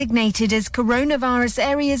designated as coronavirus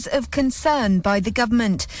areas of concern by the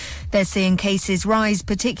government. They're seeing cases rise,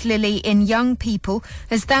 particularly in young people,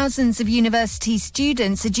 as thousands of university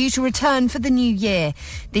students are due to return for the new year.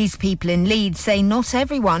 These people in Leeds say not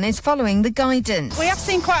everyone is following the guidance. We have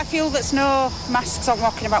seen quite a few that's no masks on,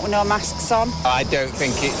 walking about with no masks on. I don't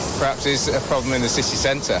think it perhaps is a problem in the city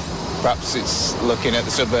centre. Perhaps it's looking at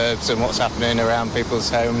the suburbs and what's happening around people's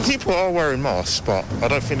homes. People are wearing masks, but I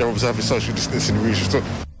don't think they're observing social distancing in the usual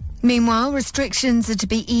stuff. Meanwhile, restrictions are to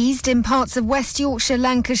be eased in parts of West Yorkshire,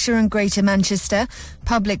 Lancashire and Greater Manchester.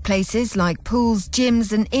 Public places like pools,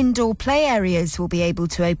 gyms and indoor play areas will be able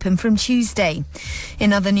to open from Tuesday.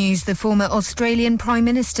 In other news, the former Australian Prime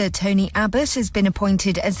Minister Tony Abbott has been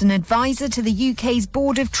appointed as an advisor to the UK's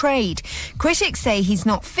Board of Trade. Critics say he's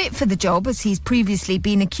not fit for the job as he's previously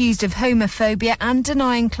been accused of homophobia and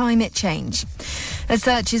denying climate change. A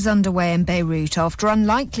search is underway in Beirut after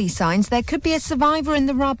unlikely signs there could be a survivor in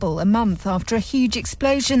the rubble a month after a huge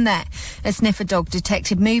explosion there. A sniffer dog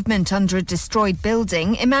detected movement under a destroyed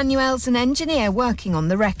building. Emmanuel's an engineer working on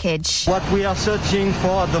the wreckage. What we are searching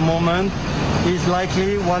for at the moment is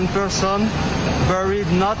likely one person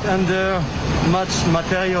buried not under much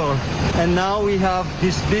material. And now we have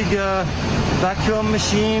this big vacuum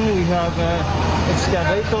machine, we have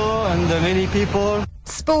excavator and many people.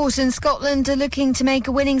 Sport and Scotland are looking to make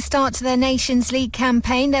a winning start to their Nations League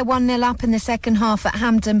campaign. They're 1-0 up in the second half at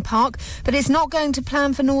Hampden Park, but it's not going to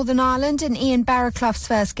plan for Northern Ireland in Ian Barraclough's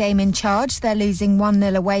first game in charge. They're losing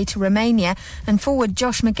 1-0 away to Romania, and forward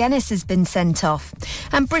Josh McGuinness has been sent off.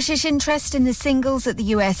 And British interest in the singles at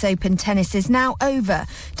the US Open tennis is now over.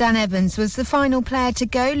 Dan Evans was the final player to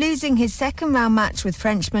go, losing his second round match with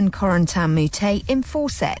Frenchman Corentin Moutet in 4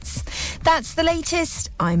 sets. That's the latest.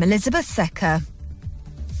 I'm Elizabeth Secker.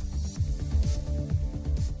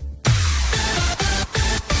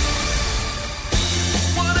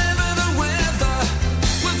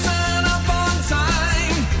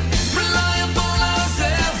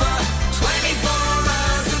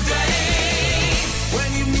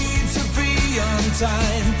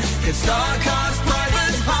 Get StarCar's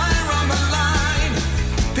private hire on the line.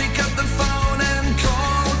 Pick up the phone and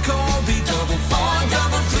call Corby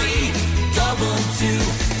 4433 22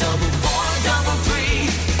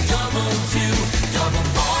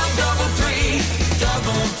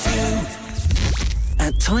 4433 22.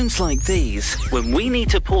 At times like these, when we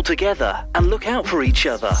need to pull together and look out for each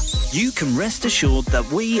other, you can rest assured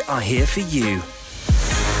that we are here for you.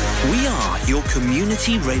 We are your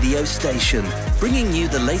community radio station, bringing you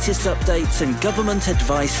the latest updates and government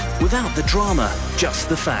advice without the drama, just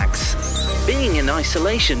the facts. Being in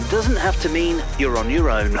isolation doesn't have to mean you're on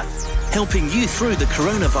your own. Helping you through the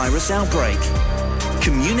coronavirus outbreak.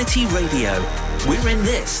 Community Radio. We're in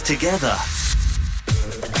this together.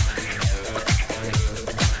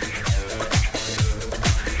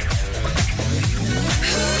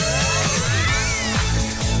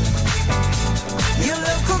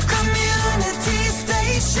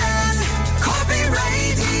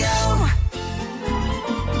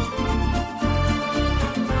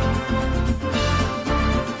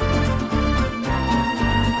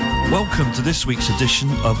 Welcome to this week's edition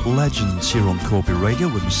of Legends here on Corby Radio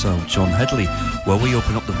with myself, John Headley, where we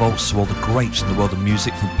open up the vaults to all the greats in the world of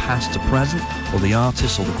music from past to present, all the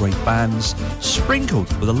artists, all the great bands, sprinkled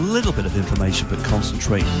with a little bit of information but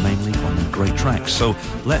concentrating mainly on the great tracks. So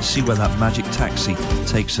let's see where that magic taxi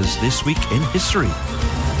takes us this week in history.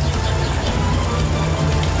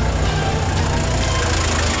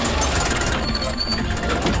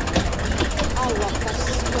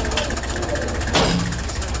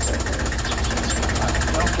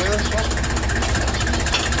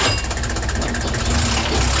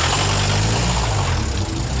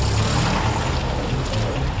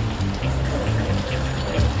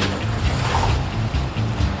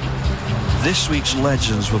 This week's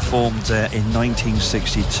legends were formed in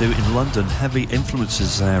 1962 in London. Heavy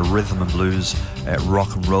influences there, rhythm and blues,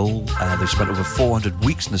 rock and roll. They've spent over 400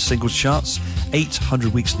 weeks in the singles charts,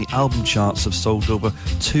 800 weeks in the album charts, have sold over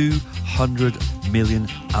 200 million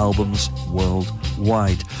albums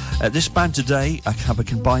worldwide. This band today have a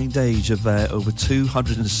combined age of over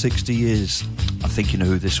 260 years. I think you know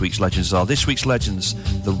who this week's legends are. This week's legends,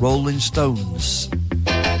 the Rolling Stones.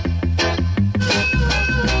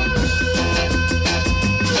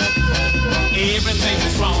 Everything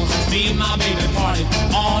is wrong since me and my baby party.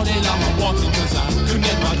 All day long I'm walking cause I couldn't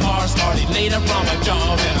get my car started. Later from my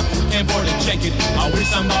job and I can't afford to check it. I wish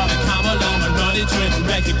somebody come along and run into it and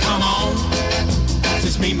wreck it. Come on,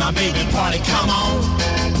 since me and my baby party. Come on,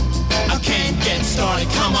 I can't get started.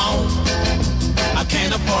 Come on, I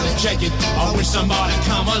can't afford to check it. I wish somebody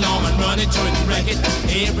come along and run into it and wreck it.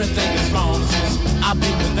 Everything is wrong since I've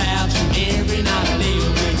been without you. Every night I lay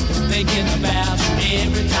awake thinking about you.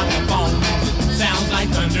 Every time the phone rings, it sounds like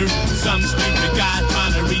thunder. Some stupid guy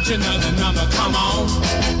trying to reach another number. Come on,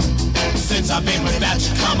 since I've been without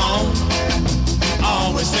you, come on.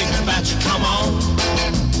 Always thinking about you, come on.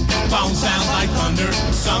 Phone sounds like thunder.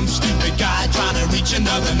 Some stupid guy trying to reach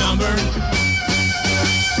another number.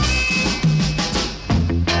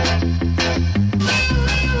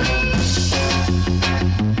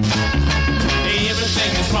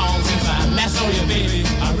 Everything is wrong since I last saw you, baby.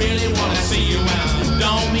 I really want to see you around.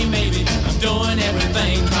 Don't me, maybe. I'm doing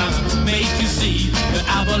everything trying to make you see that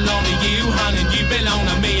I belong to you, honey. You belong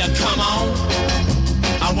to me. Come on.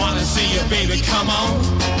 I want to see you, baby. Come on.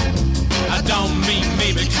 I don't mean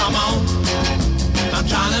maybe. Come on. I'm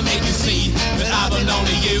trying to make you see that I belong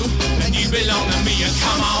to you and you belong to me.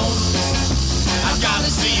 Come on. I gotta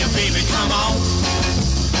see you, baby. Come on.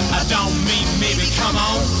 I don't mean maybe. Come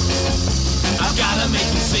on. I've gotta make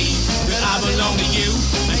you see that I belong to you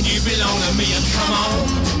and you belong to me. And come on,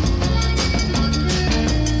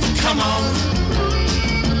 come on,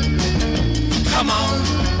 come on,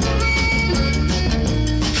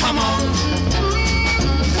 come on.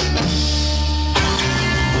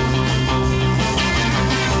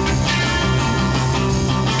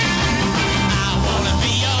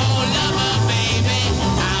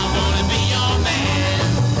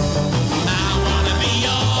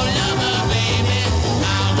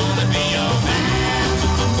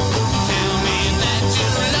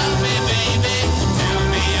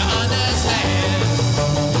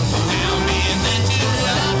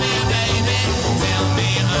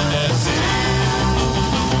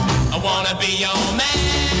 Be your man.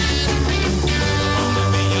 I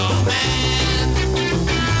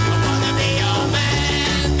wanna be your man.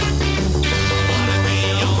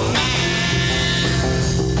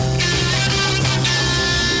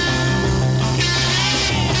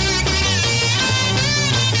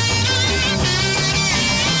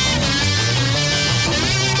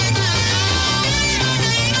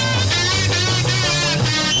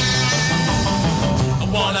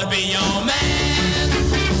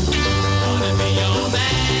 I wanna be your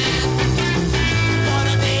man. I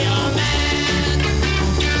wanna be your man. I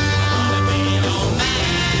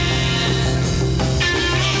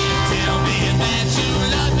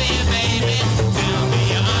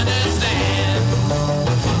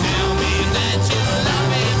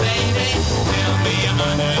wanna be your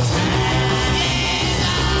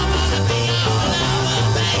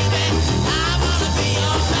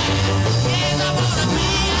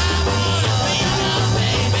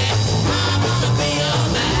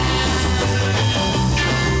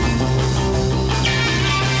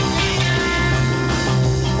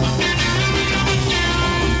man.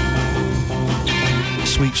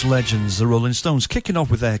 Week's legends, the Rolling Stones, kicking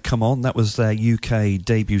off with their Come On. That was their UK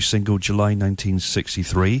debut single, July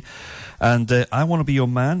 1963. And I Want to Be Your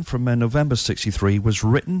Man from November 63 was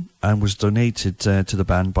written and was donated to the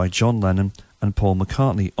band by John Lennon and Paul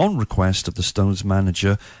McCartney on request of the Stones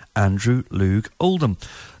manager Andrew Loog Oldham.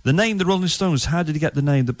 The name, the Rolling Stones, how did he get the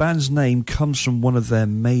name? The band's name comes from one of their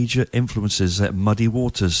major influences, Muddy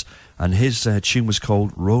Waters, and his tune was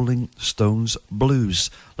called Rolling Stones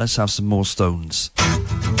Blues. Let's have some more Stones.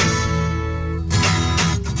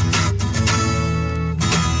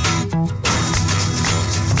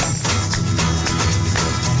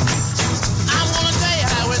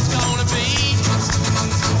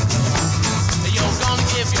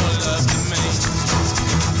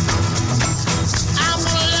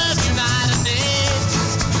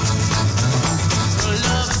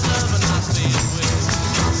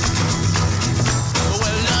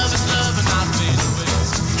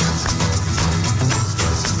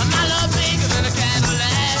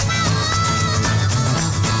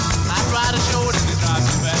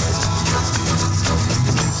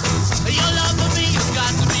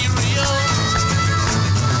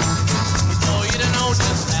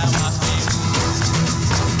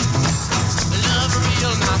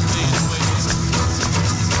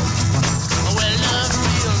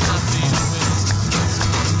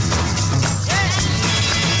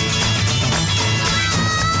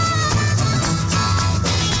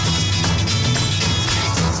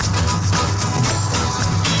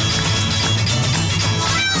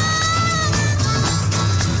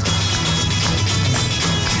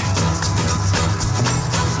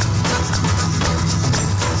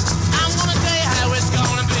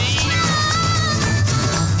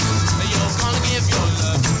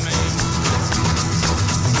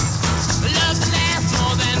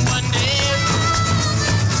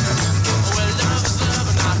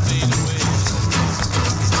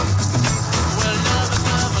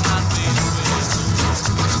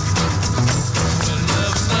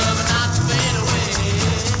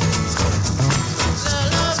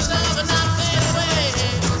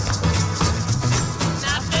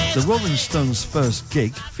 The Rolling Stones' first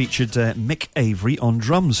gig featured Mick Avery on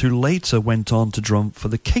drums, who later went on to drum for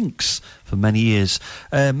the Kinks for many years.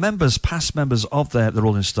 Past members of the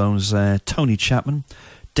Rolling Stones, Tony Chapman,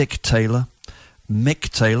 Dick Taylor, Mick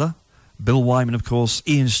Taylor, Bill Wyman, of course,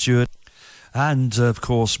 Ian Stewart, and, of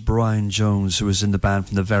course, Brian Jones, who was in the band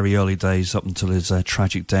from the very early days up until his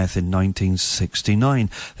tragic death in 1969.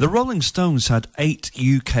 The Rolling Stones had 8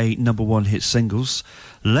 UK #1 hit singles.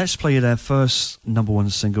 Let's play their first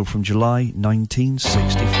 #1 single from July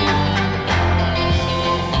 1964.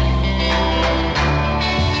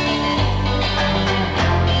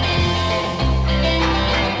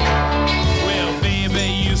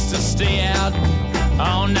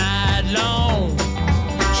 All night long,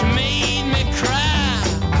 she made me cry,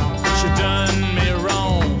 she done me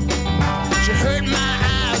wrong, she hurt my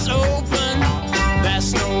eyes open,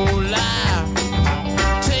 that's no lie,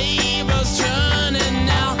 tables turning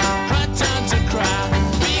now, her time to cry,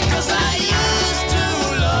 because I used to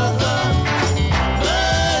love her,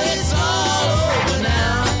 but it's all over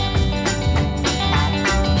now,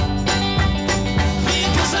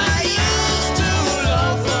 because I used to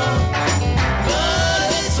love her.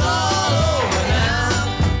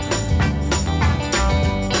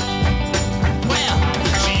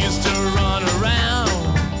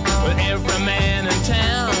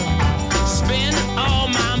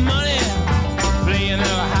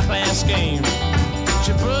 Game.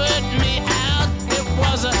 She put me out, it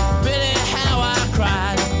was a pity how I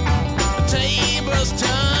cried. The table's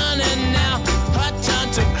turning now, her turn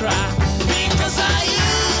to cry. Because I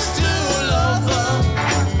used to love her,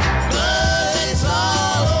 but it's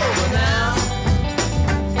all over now.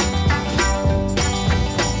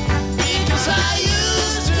 Because I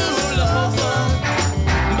used to love her,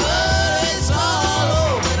 but it's all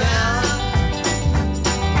over now.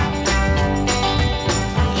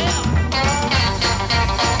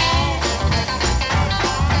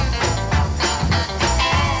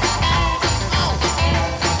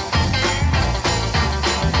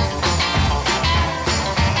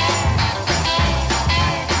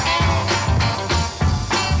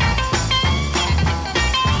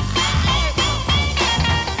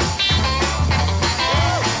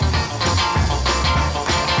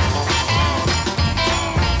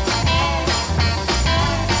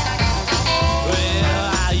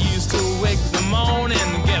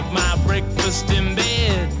 In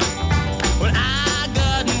bed, when I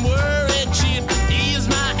got worried, she'd ease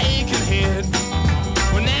my aching head.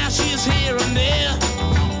 Well, now she's here and there,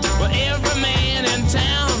 but every man in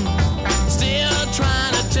town still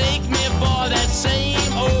trying to take me for that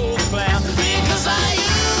same old clown. Because I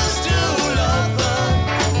used to love her,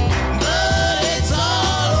 but it's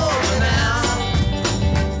all over now.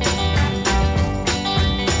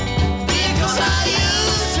 Because I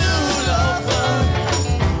used to love her,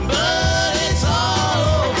 but it's all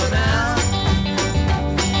over now.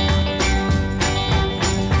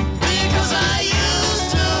 Because I used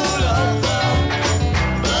to love her,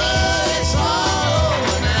 but it's all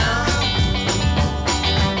over now.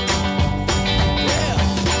 Yeah.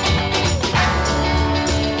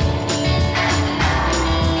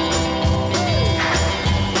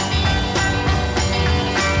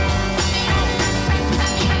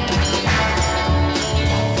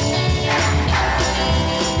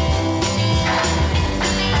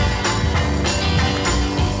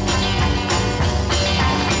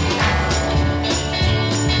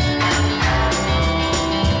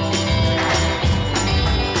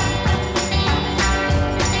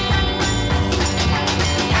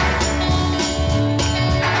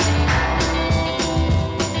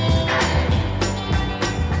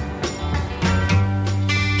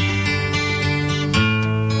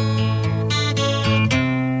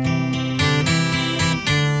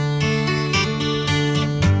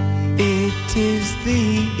 It is the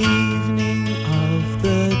evening of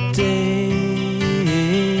the day.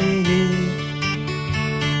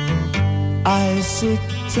 I sit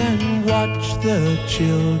and watch the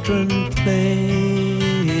children play.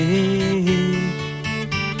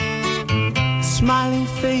 Smiling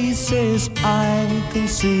faces I can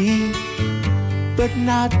see, but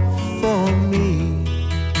not for me.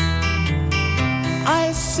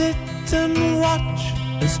 I sit and watch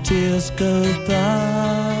as tears go by.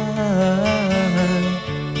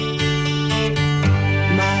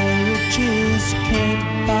 My riches can't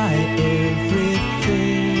buy everything.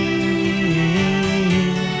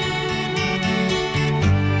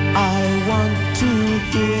 I want to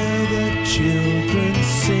hear the children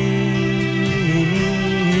sing.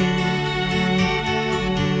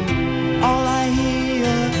 All I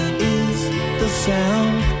hear is the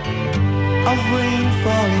sound of rain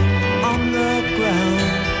falling on the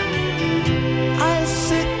ground.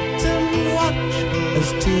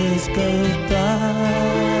 tears go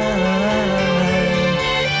by.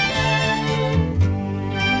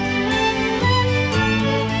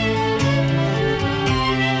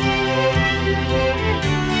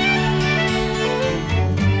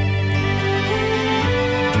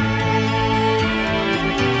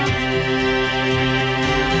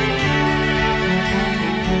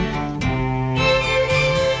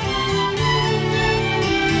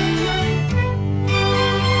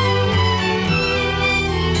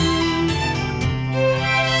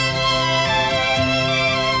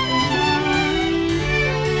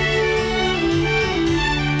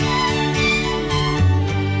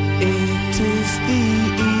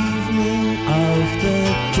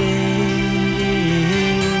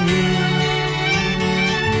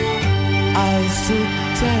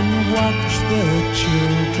 Watch the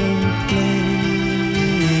children play,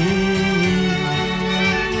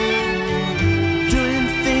 doing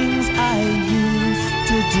things I used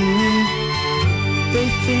to do, they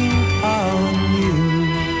think are new.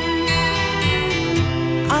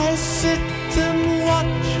 I sit and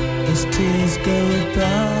watch as tears go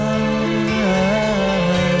by.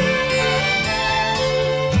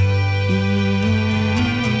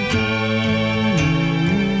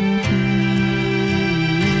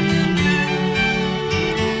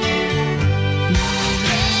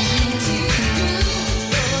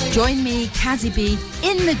 Join me, Kazzy B,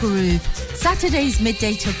 in the groove, Saturdays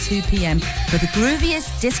midday till 2 p.m. for the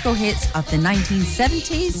grooviest disco hits of the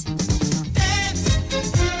 1970s,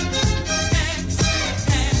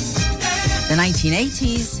 the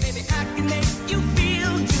 1980s,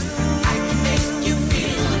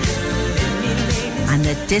 and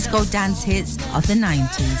the disco dance hits of the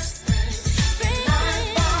 90s.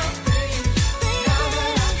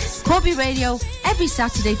 Corby Radio, every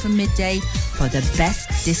Saturday from midday for the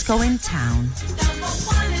best disco in town.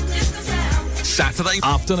 Saturday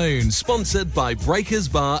afternoon, sponsored by Breakers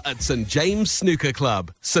Bar at St James Snooker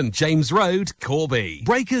Club, St James Road, Corby.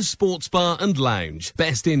 Breakers Sports Bar and Lounge,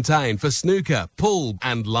 best in town for snooker, pool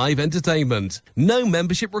and live entertainment. No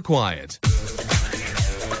membership required.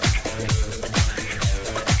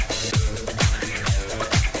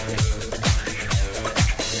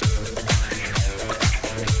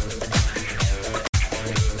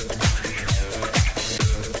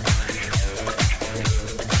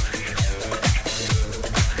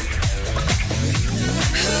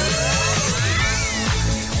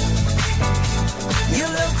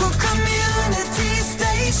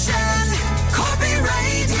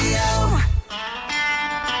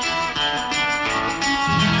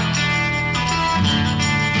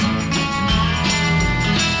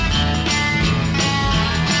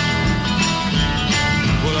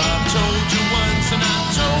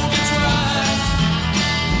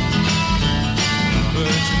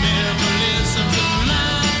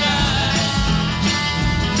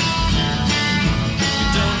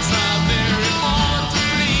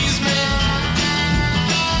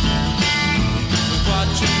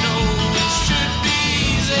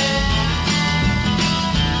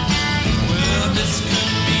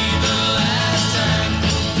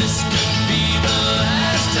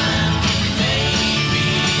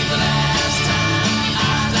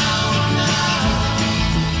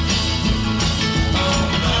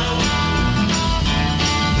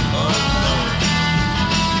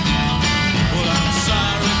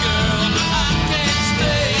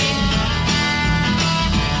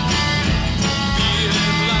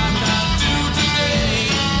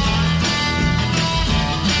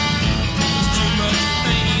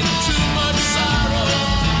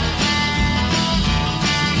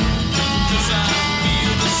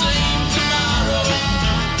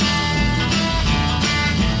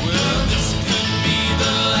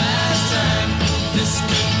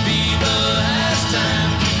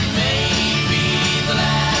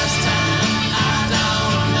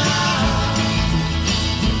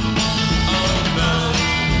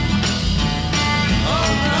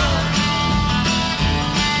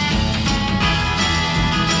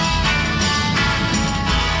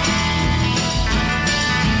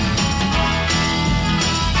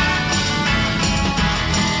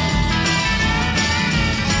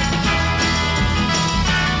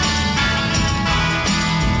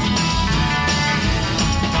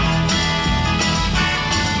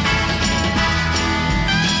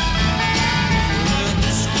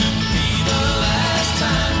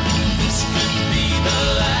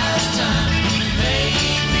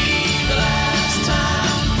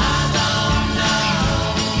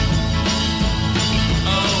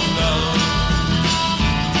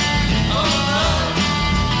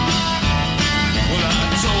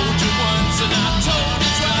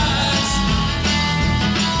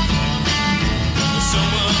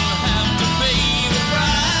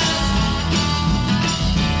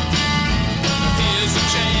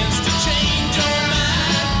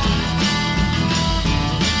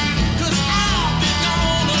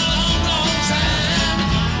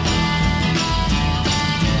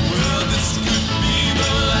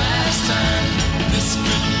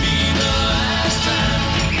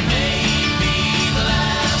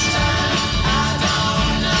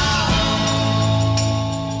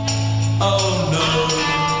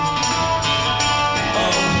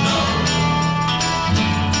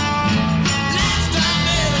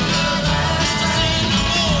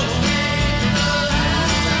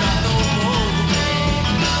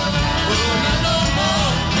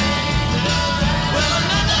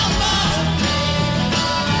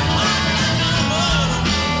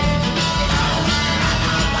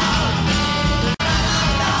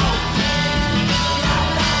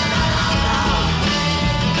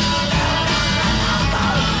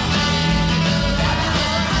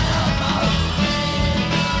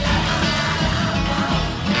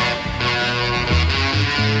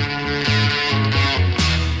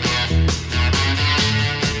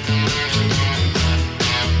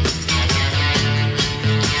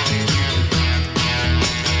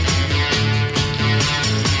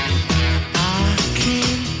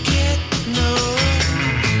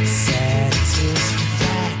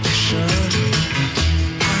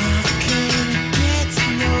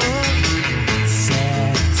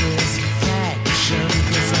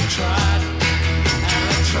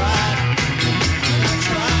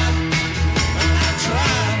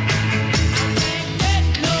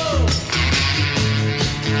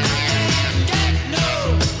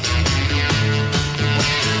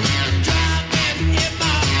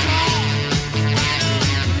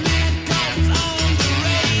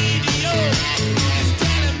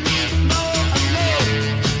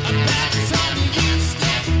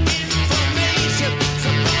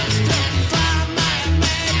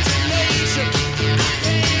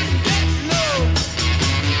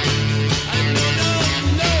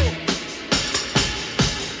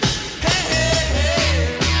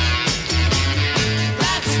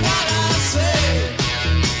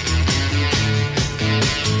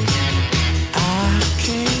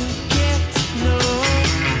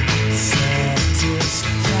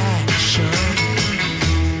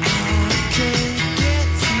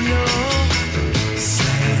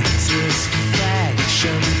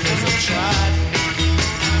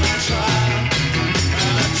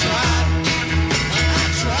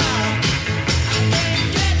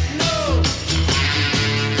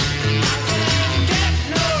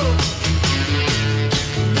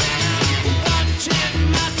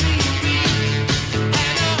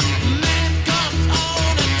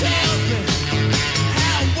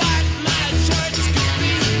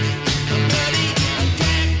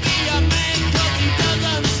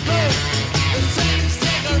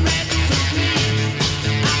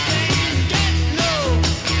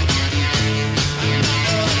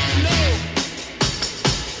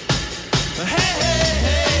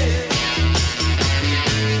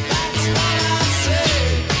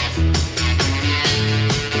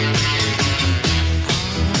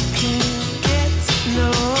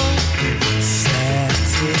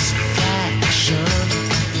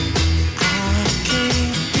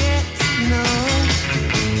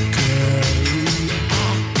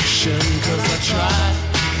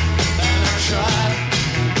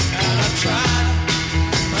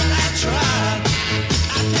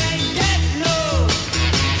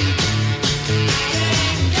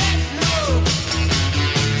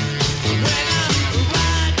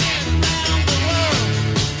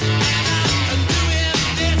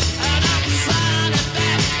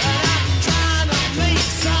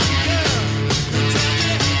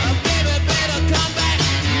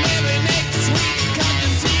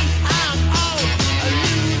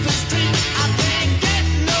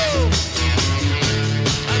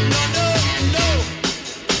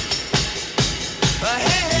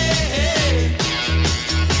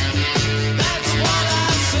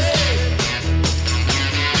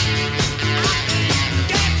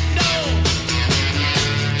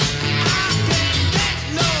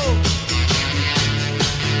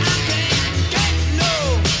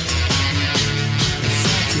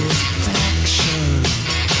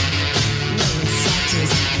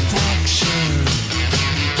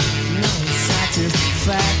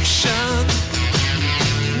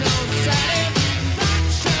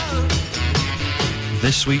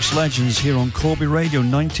 This week's Legends here on Corby Radio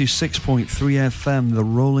 96.3 FM, the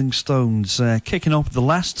Rolling Stones, kicking off the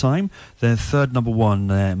last time, their third number one,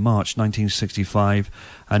 March 1965,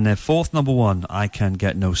 and their fourth number one, I Can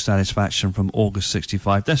Get No Satisfaction, from August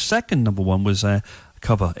 65. Their second number one was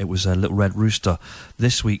cover. It was Little Red Rooster.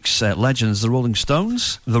 This week's Legends, the Rolling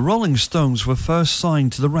Stones. The Rolling Stones were first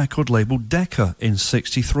signed to the record label Decca in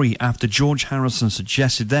 63 after George Harrison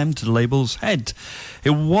suggested them to the label's head. It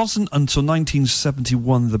wasn't until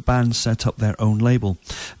 1971 the band set up their own label.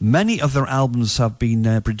 Many of their albums have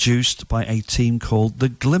been produced by a team called the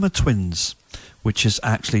Glimmer Twins, which is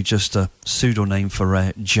actually just a pseudonym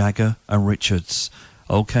for Jagger and Richards.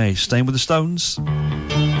 Okay, staying with the Stones.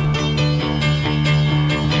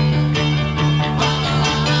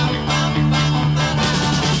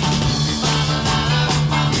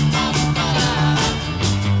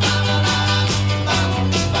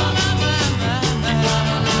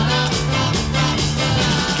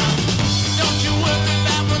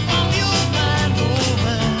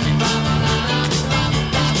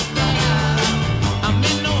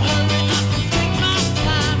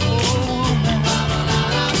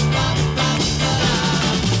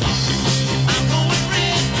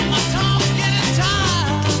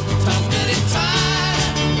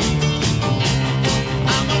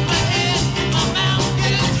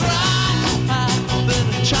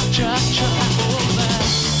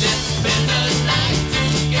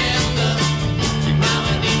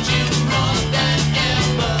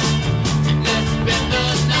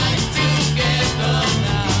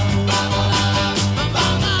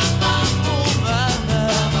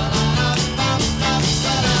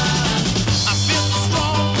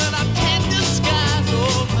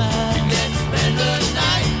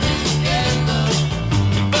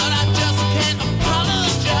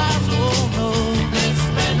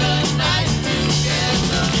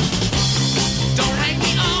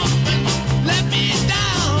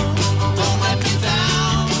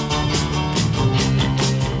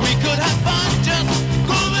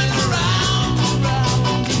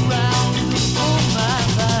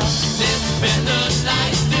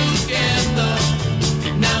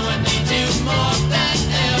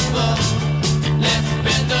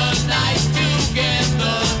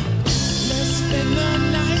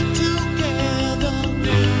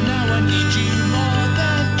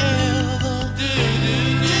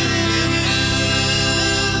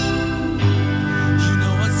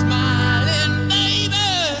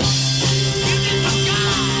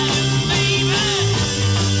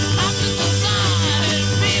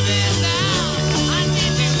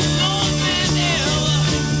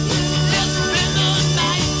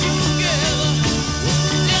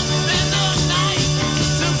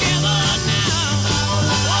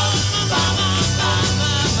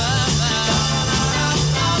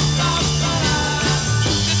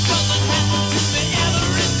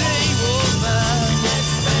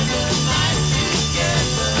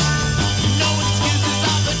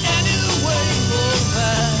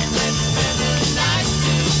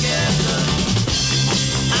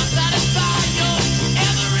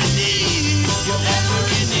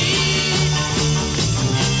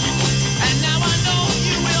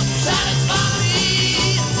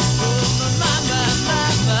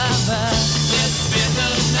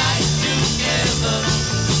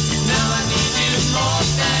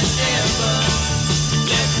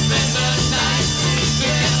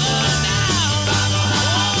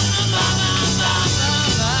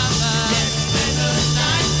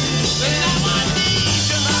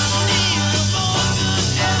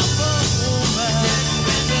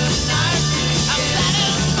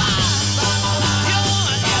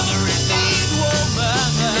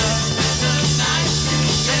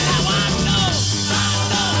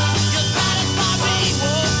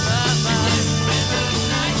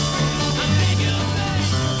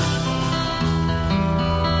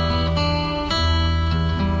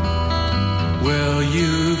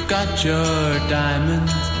 got your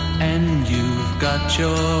diamonds and you've got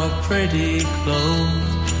your pretty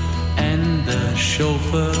clothes, and the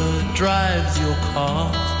chauffeur drives your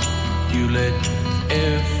car. You let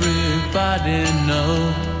everybody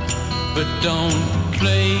know, but don't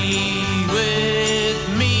play with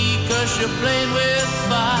me, 'cause you're playing with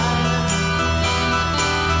fire.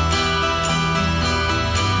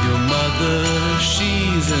 Your mother,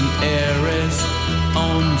 she's an heiress,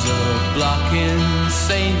 owns a block in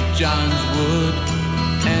St. John's Wood,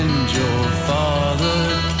 and your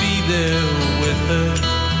father'd be there with her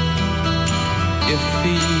if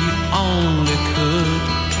he only could.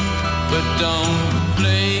 But don't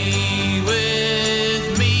play with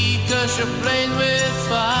me, 'cause you're playing with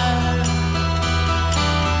fire.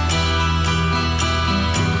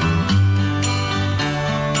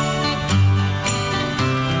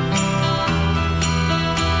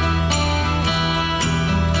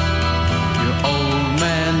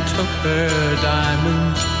 Took her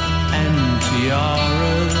diamonds and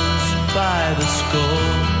tiaras by the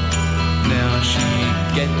score. Now she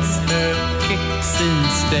gets her kicks in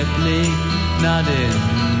Stepney, not in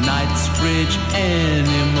Knightsbridge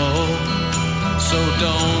anymore. So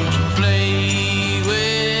don't play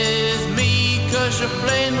with me, 'cause you're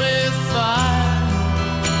playing with fire.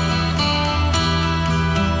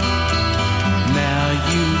 Now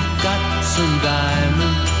you've got some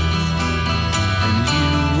diamonds,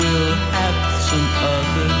 we'll have some other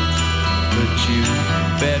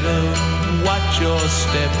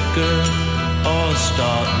doorstep girl or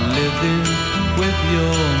start living with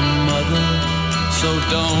your mother. So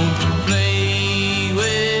don't play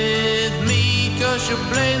with me, 'cause you're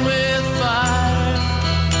playing with fire.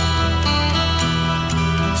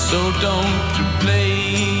 So don't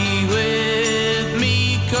play with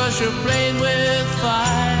me, 'cause you're playing with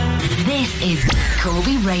fire. This is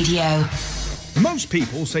Corby Radio. Most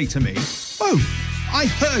people say to me, "Oh, I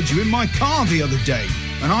heard you in my car the other day."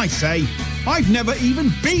 And I say, "I've never even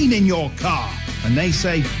been in your car." And they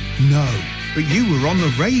say, "No, but you were on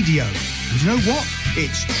the radio." And you know what?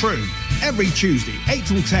 It's true. Every Tuesday, 8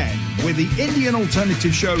 till 10, with the Indian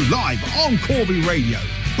Alternative Show live on Corby Radio.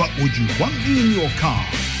 But would you want me in your car?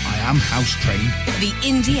 I am house trained. The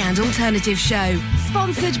Indie and Alternative Show,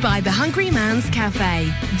 sponsored by the Hungry Man's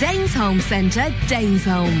Cafe, Danes Home Centre,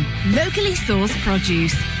 Danesholm. Locally sourced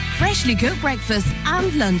produce, freshly cooked breakfast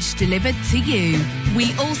and lunch delivered to you.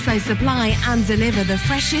 We also supply and deliver the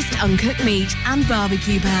freshest uncooked meat and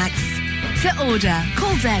barbecue packs. To order,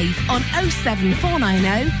 call Dave on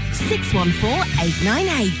 07490 614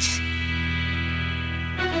 898.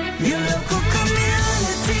 Your local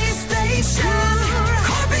community station,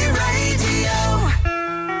 Corby Radio.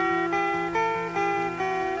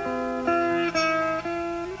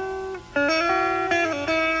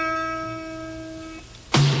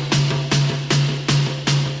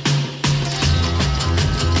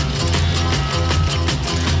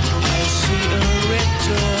 I see a red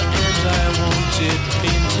door and I want it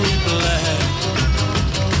painted black.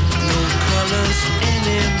 No colors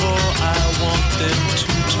anymore, I want them to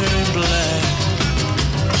turn black.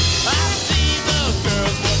 I see the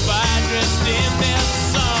girls go by dressed in their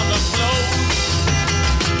summer clothes.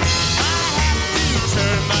 I have to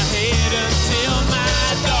turn my head until my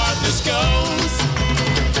darkness goes.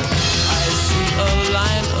 I see a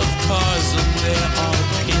line of cars and they're all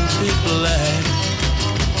painted black,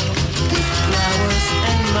 with flowers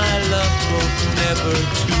and my love both never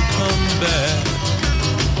to come back.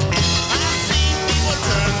 I see people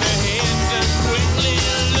turn their heads and quickly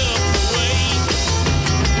look away.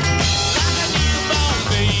 Like a newborn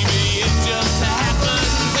baby, it just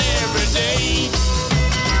happens every day.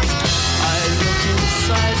 I look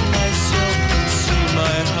inside myself and see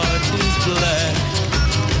my heart is black.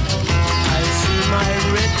 I see my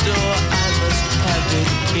red door, I must have it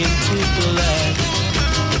painted black.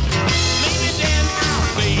 Maybe then I'll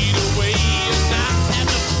fade away and not have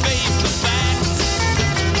to face the facts.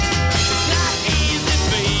 It's not easy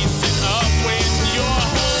facing up when your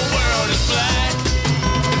whole world is black.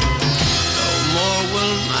 No more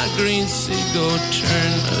will my green seagull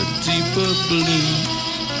turn a deeper blue.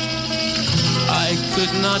 I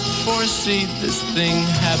could not foresee this thing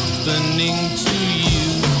happening to you.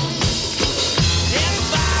 If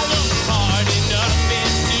I look hard enough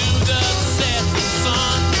into the setting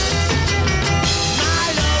sun, my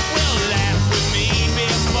love will laugh with me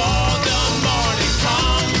before the morning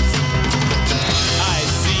comes. I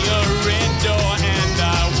see a red door and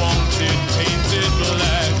I want it painted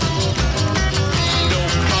black. No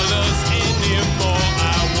colors anymore,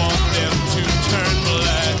 I want them to turn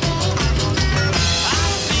black. I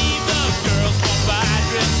see the girls go by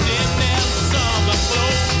dressed in their summer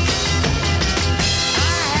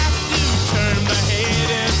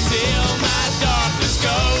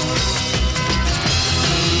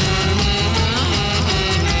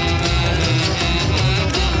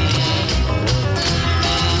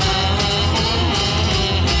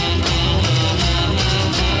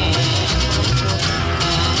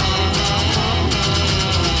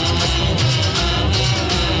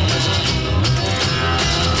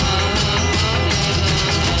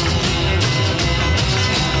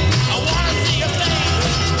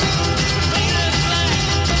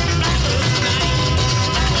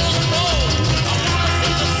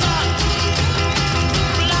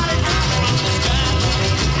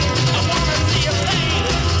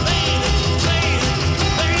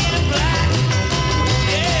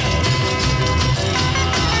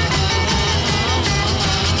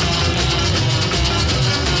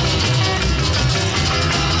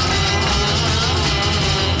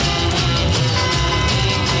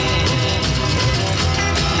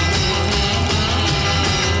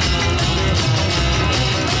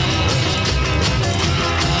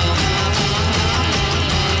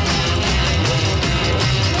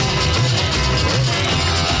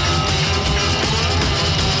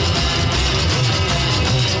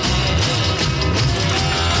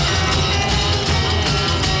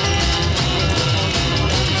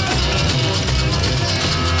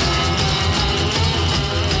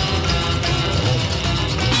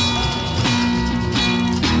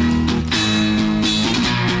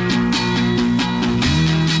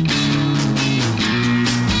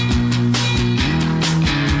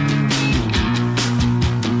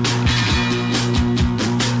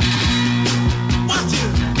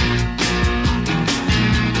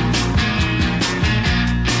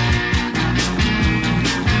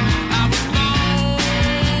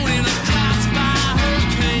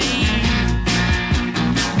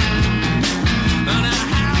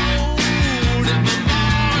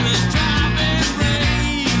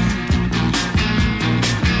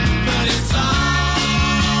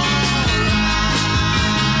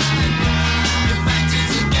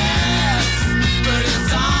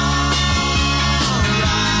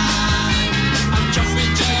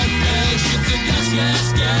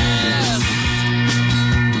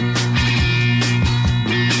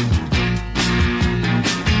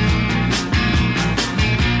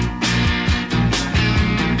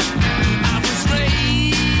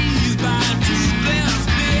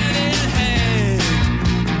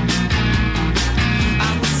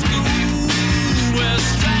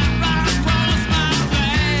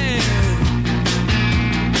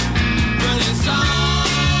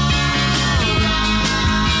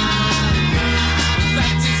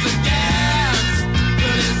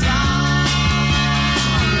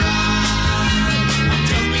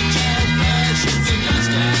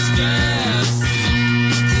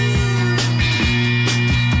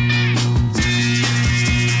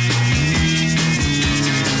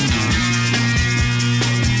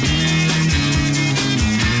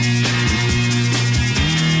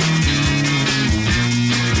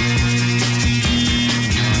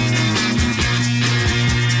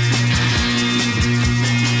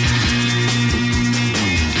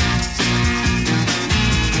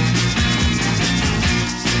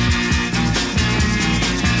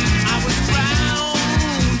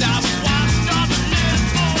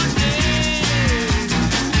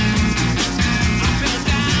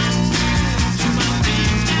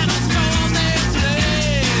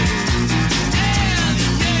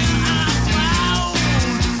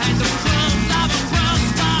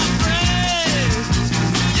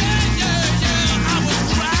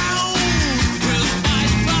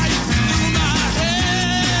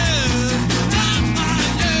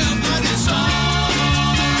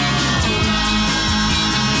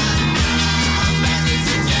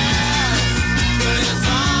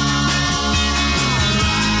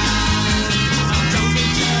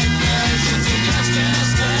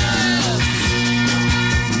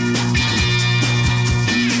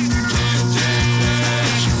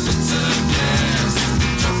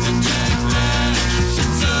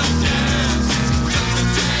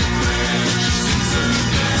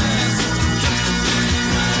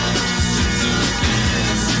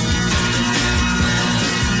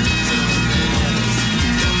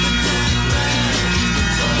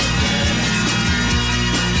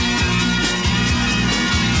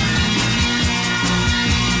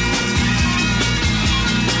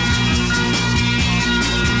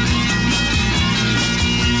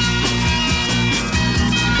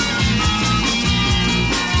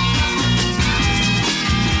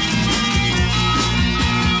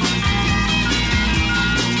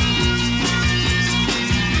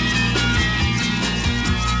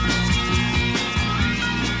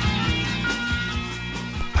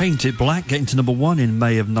Paint It Black getting to number 1 in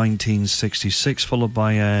May of 1966, followed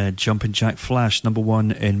by Jumpin' Jack Flash, number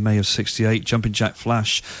 1 in May of 68. Jumpin' Jack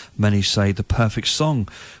Flash, many say the perfect song.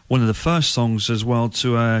 One of the first songs as well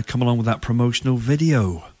to come along with that promotional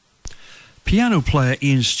video. Piano player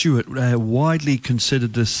Ian Stewart, widely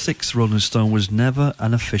considered the sixth Rolling Stone, was never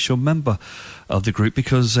an official member of the group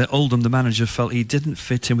because Oldham, the manager, felt he didn't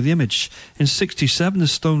fit in with the image. In 67, the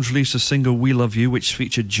Stones released a single, We Love You, which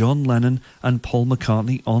featured John Lennon and Paul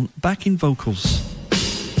McCartney on backing vocals.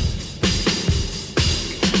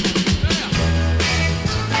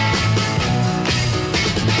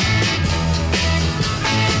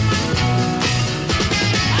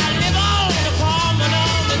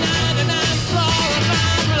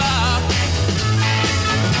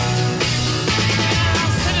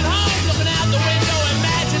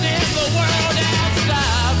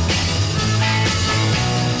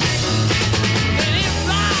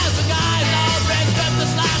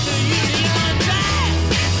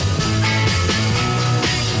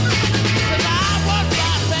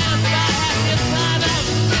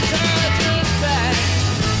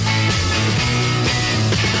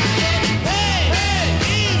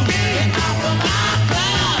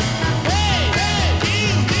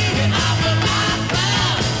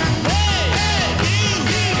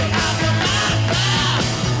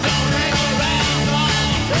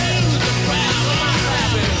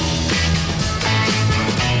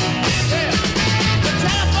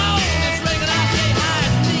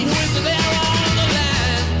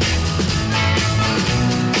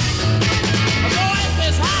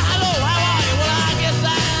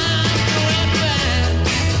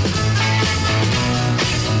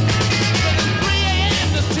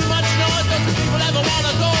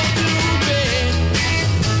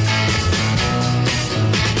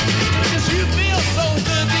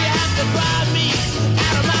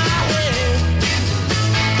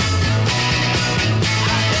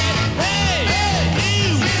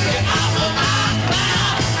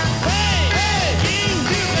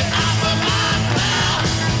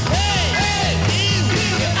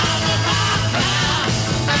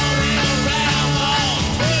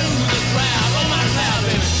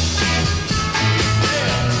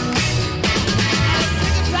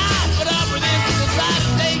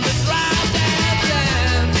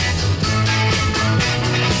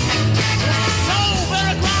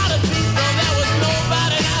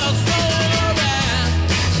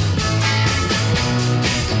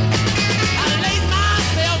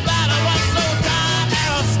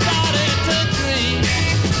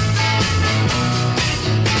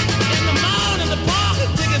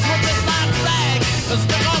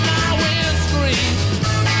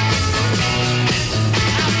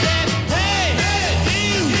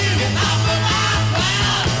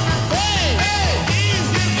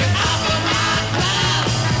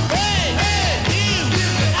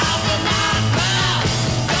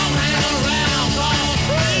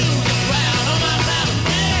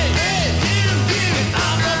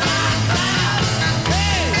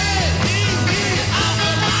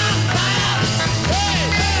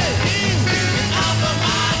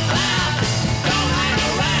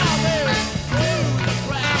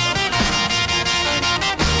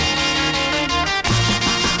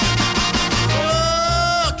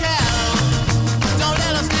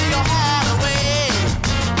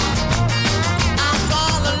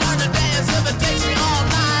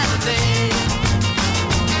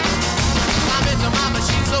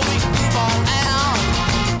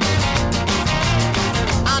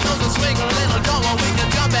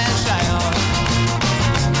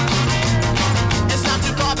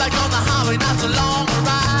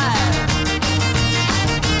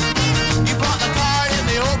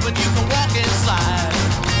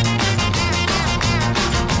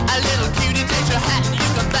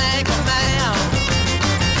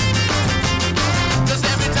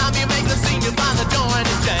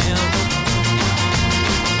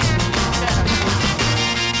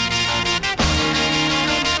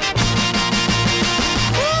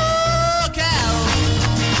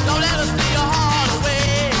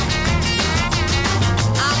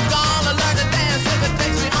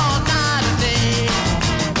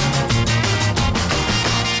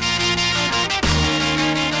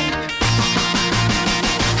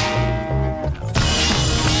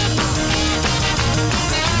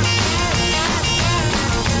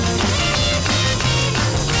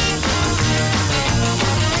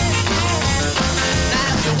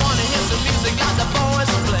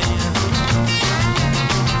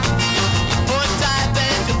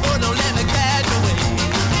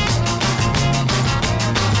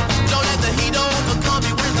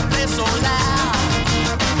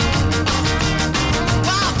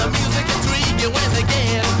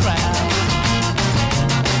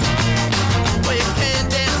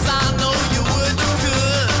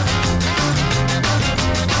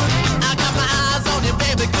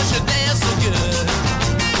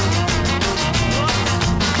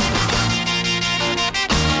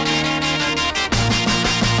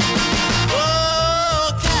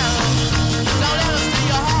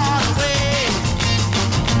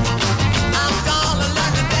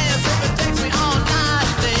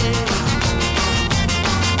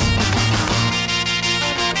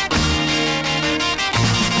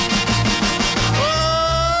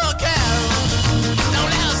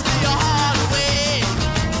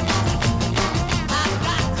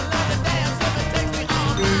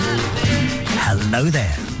 Hello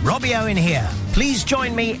there, Robbie Owen here. Please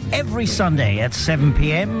join me every Sunday at 7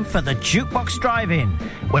 p.m. for the Jukebox Drive-In,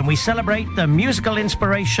 when we celebrate the musical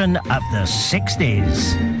inspiration of the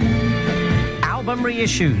 60s. Album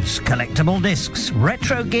reissues, collectible discs,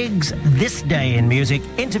 retro gigs, this day in music,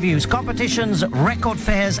 interviews, competitions, record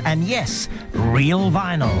fairs, and yes, real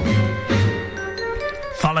vinyl.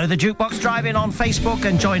 Follow the Jukebox Drive-In on Facebook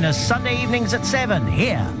and join us Sunday evenings at 7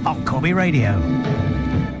 here on Corby Radio.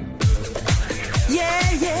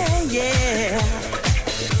 Yeah, yeah, yeah.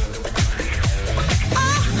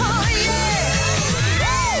 Oh, yeah.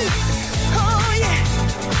 Oh, yeah.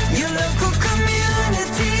 Your local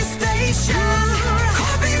community station.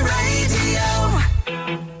 Corby Radio.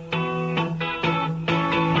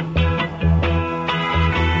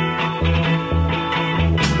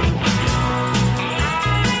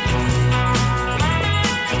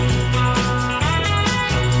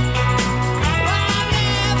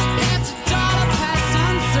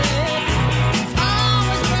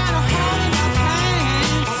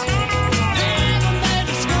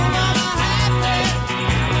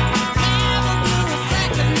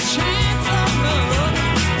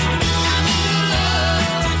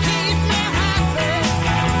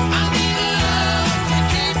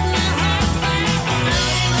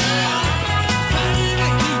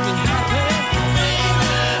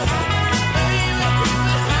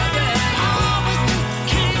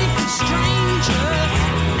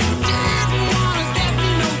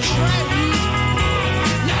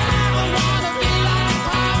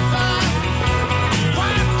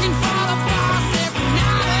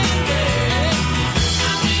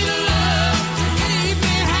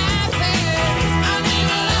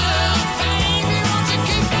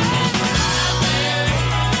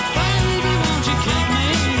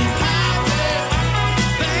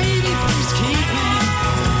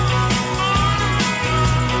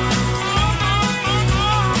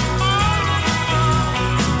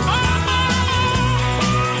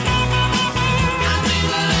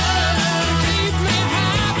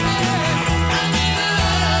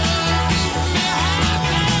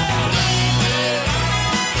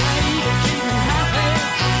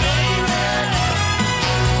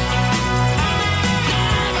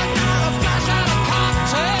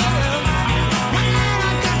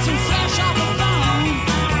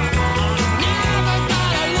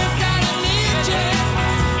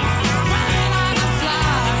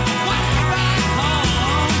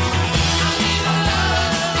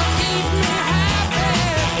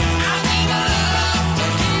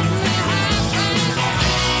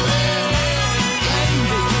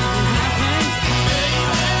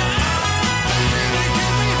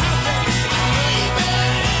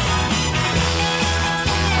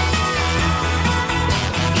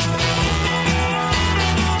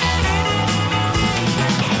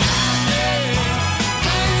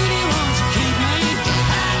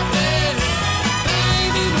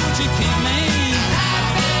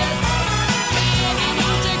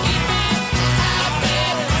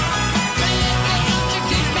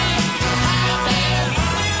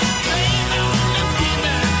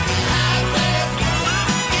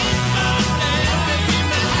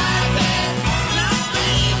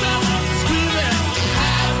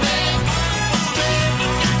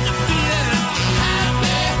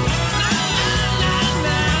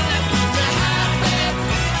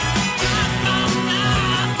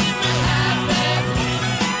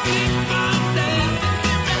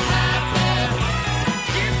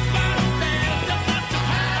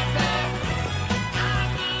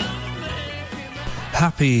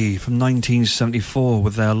 Happy from 1974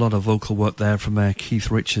 with a lot of vocal work there from Keith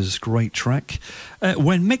Richards, great track.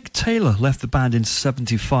 When Mick Taylor left the band in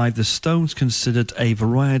 75, the Stones considered a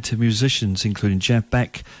variety of musicians including Jeff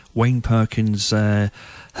Beck, Wayne Perkins,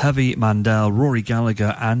 Heavy Mandel, Rory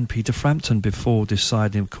Gallagher and Peter Frampton before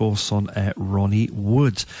deciding of course on Ronnie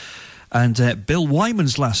Wood. And Bill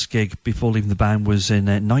Wyman's last gig before leaving the band was in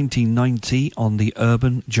 1990 on the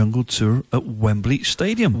Urban Jungle Tour at Wembley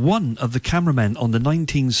Stadium. One of the cameramen on the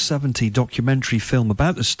 1970 documentary film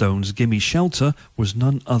about the Stones, Gimme Shelter, was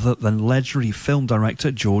none other than legendary film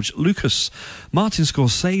director George Lucas. Martin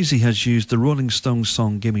Scorsese has used the Rolling Stones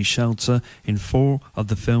song Gimme Shelter in 4 of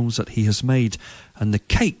the films that he has made. And the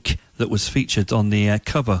cake that was featured on the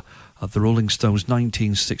cover of the Rolling Stones'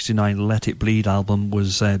 1969 Let It Bleed album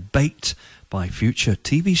was baked by future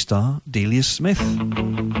TV star Delia Smith. We're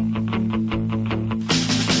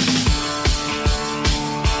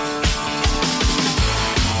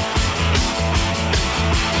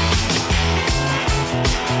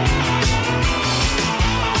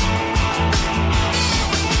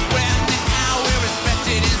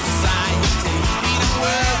respected in society. We don't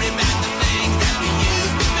worry about the things that we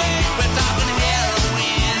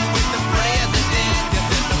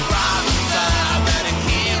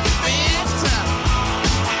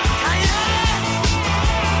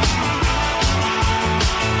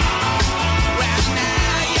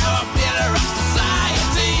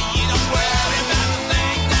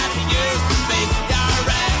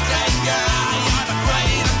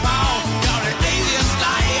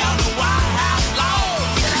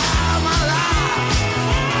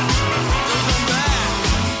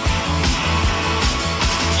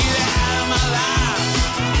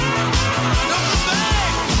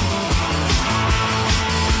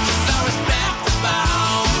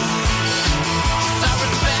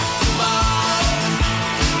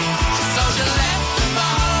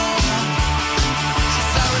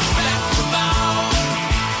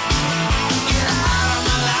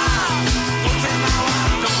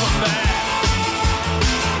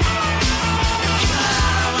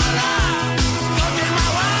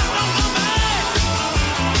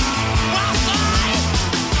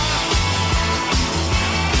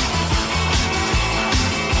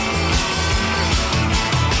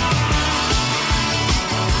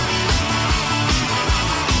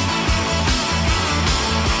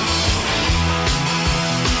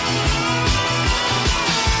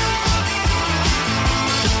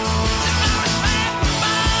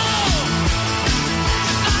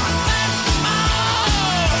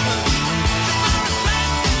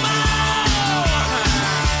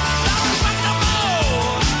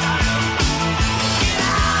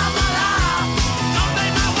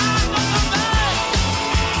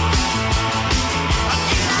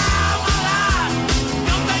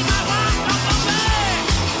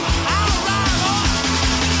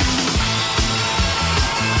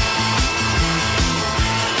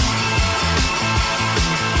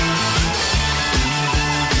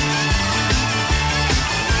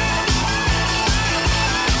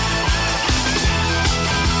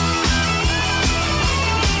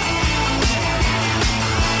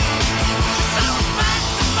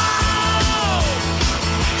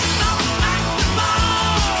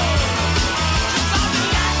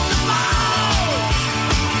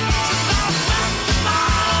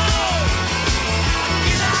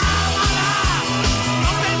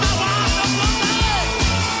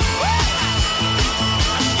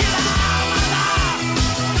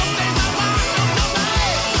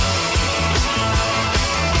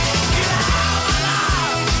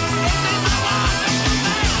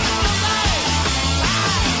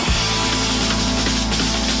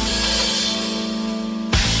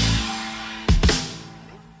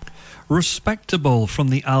Respectable from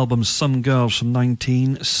the album Some Girls from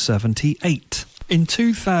 1978. In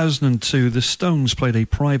 2002, the Stones played a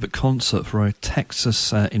private concert for a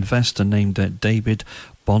Texas investor named David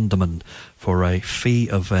Bonderman for a fee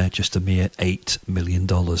of just a mere $8 million.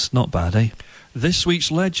 Not bad, eh? This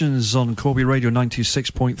week's Legends on Corby Radio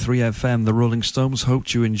 96.3 FM. The Rolling Stones.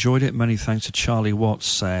 Hoped you enjoyed it. Many thanks to Charlie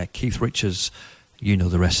Watts, Keith Richards. You know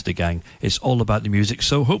the rest of the gang. It's all about the music.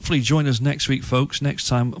 So hopefully join us next week, folks. Next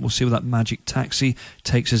time we'll see where that magic taxi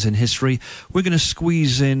takes us in history. We're going to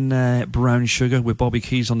squeeze in Brown Sugar with Bobby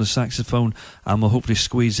Keys on the saxophone, and we'll hopefully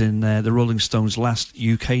squeeze in the Rolling Stones' last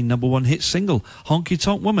UK #1 hit single, Honky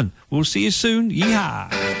Tonk Woman. We'll see you soon.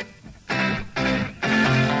 Yeehaw!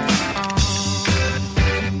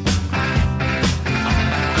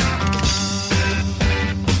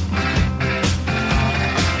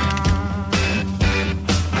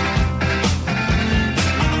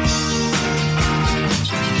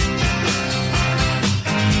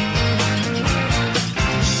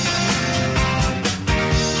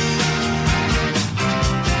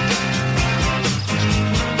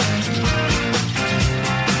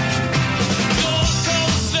 Gold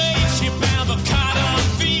Coast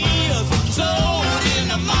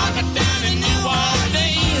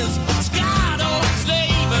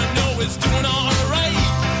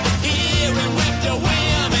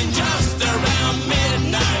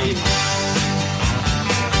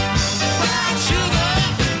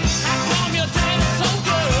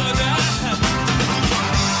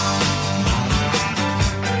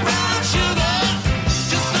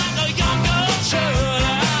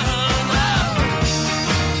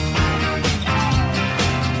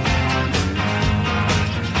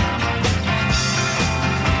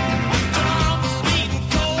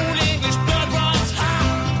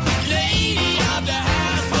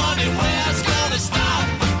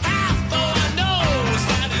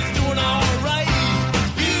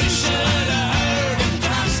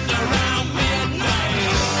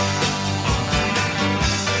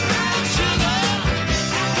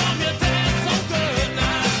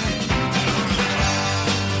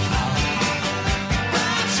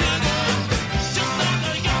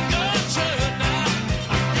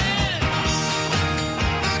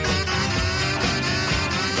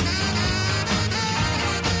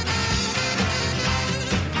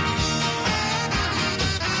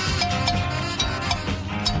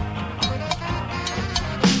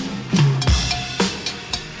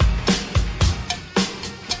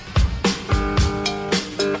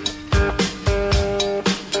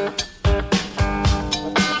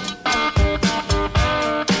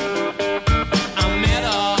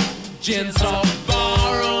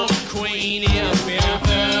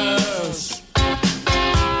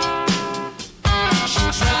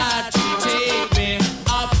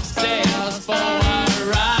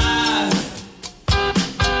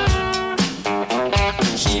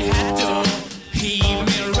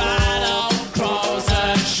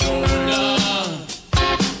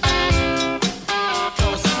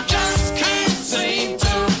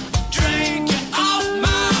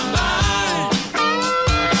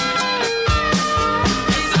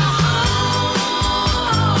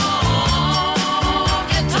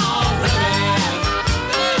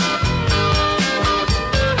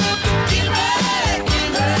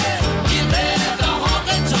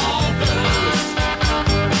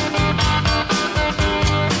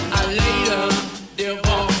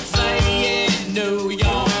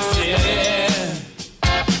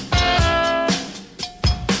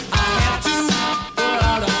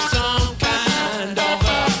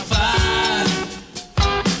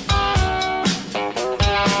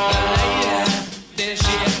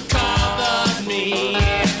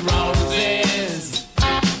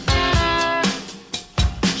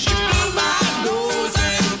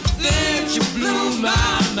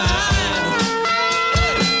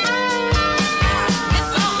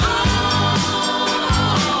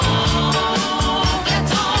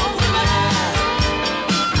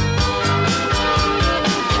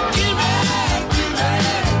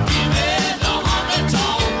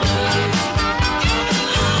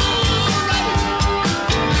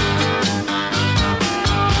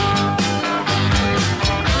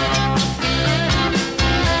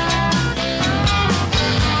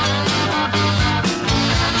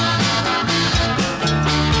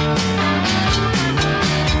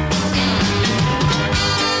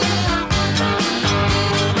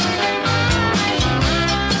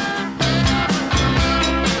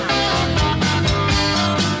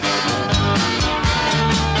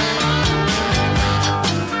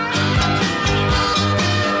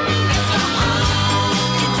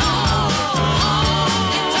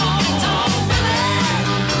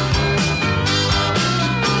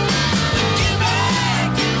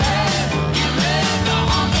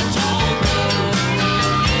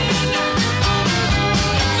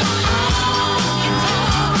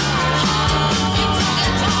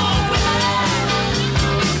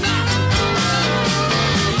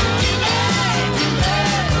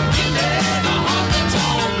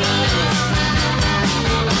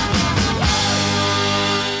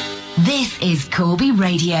is Corby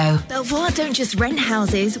Radio. Belvoir don't just rent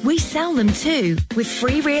houses, we sell them too. With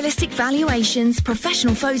free realistic valuations,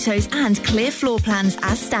 professional photos and clear floor plans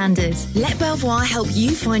as standard. Let Belvoir help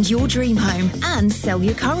you find your dream home and sell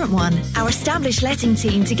your current one. Our established letting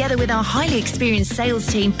team, together with our highly experienced sales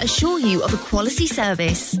team, assure you of a quality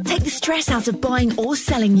service. Take the stress out of buying or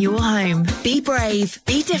selling your home. Be brave,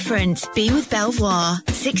 be different, be with Belvoir.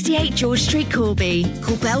 68 George Street, Corby.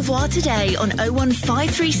 Call Belvoir today on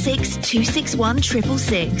 01536 261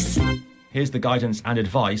 666. Here's the guidance and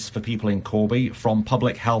advice for people in Corby from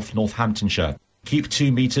Public Health Northamptonshire. Keep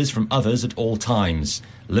 2 metres from others at all times.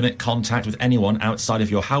 Limit contact with anyone outside of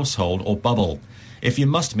your household or bubble. If you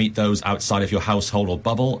must meet those outside of your household or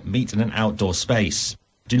bubble, meet in an outdoor space.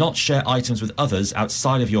 Do not share items with others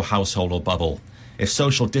outside of your household or bubble. If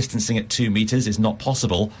social distancing at 2 metres is not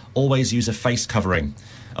possible, always use a face covering.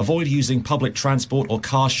 Avoid using public transport or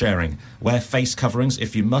car sharing. Wear face coverings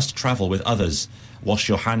if you must travel with others. Wash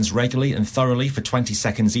your hands regularly and thoroughly for 20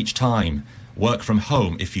 seconds each time. Work from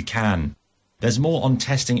home if you can. There's more on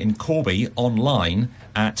testing in Corby online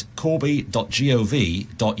at corby.gov.uk.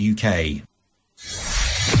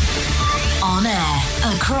 On air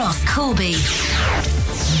across Corby.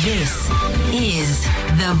 This is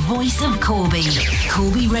the voice of Corby.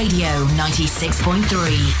 Corby Radio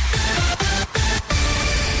 96.3.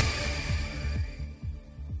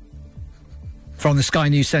 From the Sky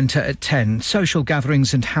News Centre at 10, social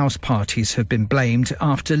gatherings and house parties have been blamed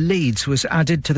after Leeds was added to the